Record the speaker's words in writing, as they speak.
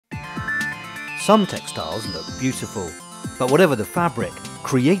Some textiles look beautiful, but whatever the fabric,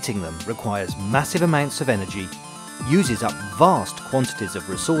 creating them requires massive amounts of energy, uses up vast quantities of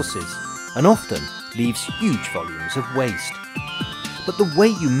resources, and often leaves huge volumes of waste. But the way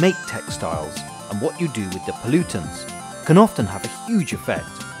you make textiles and what you do with the pollutants can often have a huge effect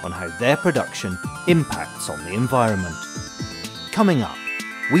on how their production impacts on the environment. Coming up,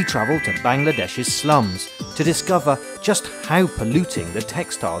 we travel to Bangladesh's slums to discover just how polluting the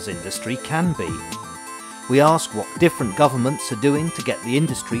textiles industry can be. We ask what different governments are doing to get the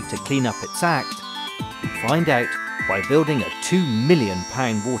industry to clean up its act, and find out why building a £2 million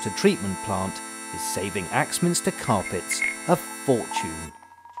water treatment plant is saving Axminster carpets a fortune.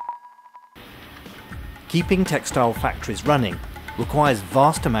 Keeping textile factories running requires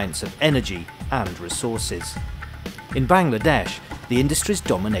vast amounts of energy and resources. In Bangladesh, the industry is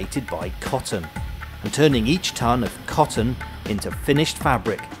dominated by cotton, and turning each tonne of cotton into finished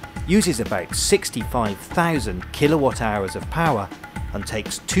fabric uses about 65,000 kilowatt hours of power and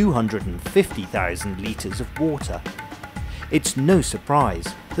takes 250,000 litres of water. It's no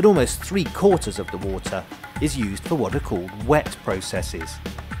surprise that almost 3/4 of the water is used for what are called wet processes,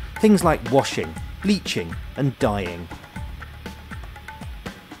 things like washing, bleaching and dyeing.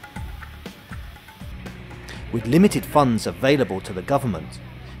 With limited funds available to the government,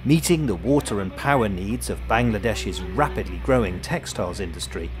 meeting the water and power needs of Bangladesh's rapidly growing textiles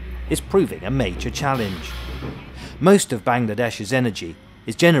industry is proving a major challenge. Most of Bangladesh's energy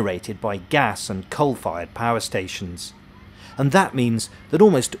is generated by gas and coal-fired power stations, and that means that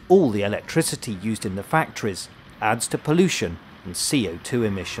almost all the electricity used in the factories adds to pollution and CO2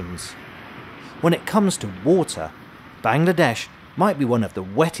 emissions. When it comes to water, Bangladesh might be one of the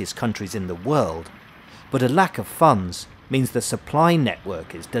wettest countries in the world, but a lack of funds means the supply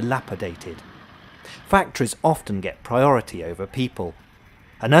network is dilapidated. Factories often get priority over people,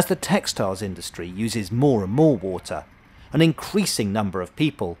 and as the textiles industry uses more and more water, an increasing number of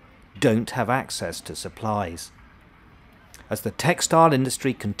people don't have access to supplies. As the textile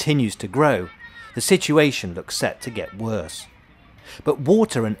industry continues to grow, the situation looks set to get worse. But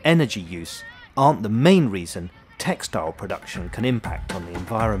water and energy use aren't the main reason textile production can impact on the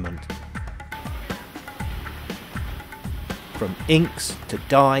environment. From inks to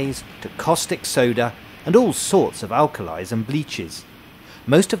dyes to caustic soda and all sorts of alkalis and bleaches,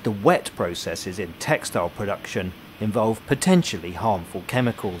 most of the wet processes in textile production involve potentially harmful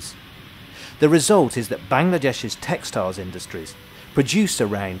chemicals. The result is that Bangladesh's textiles industries produce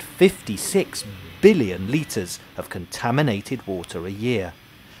around 56 billion litres of contaminated water a year.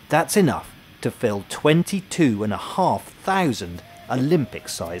 That's enough to fill 22,500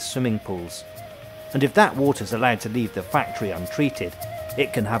 Olympic-sized swimming pools. And if that water is allowed to leave the factory untreated,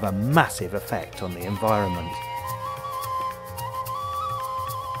 it can have a massive effect on the environment.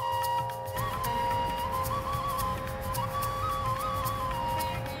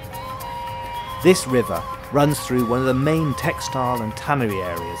 This river runs through one of the main textile and tannery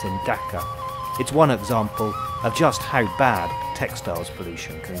areas in Dhaka. It's one example of just how bad textiles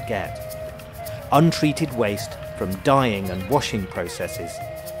pollution can get. Untreated waste from dyeing and washing processes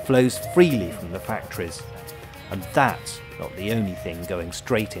flows freely from the factories, and that's not the only thing going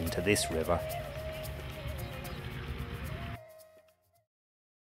straight into this river.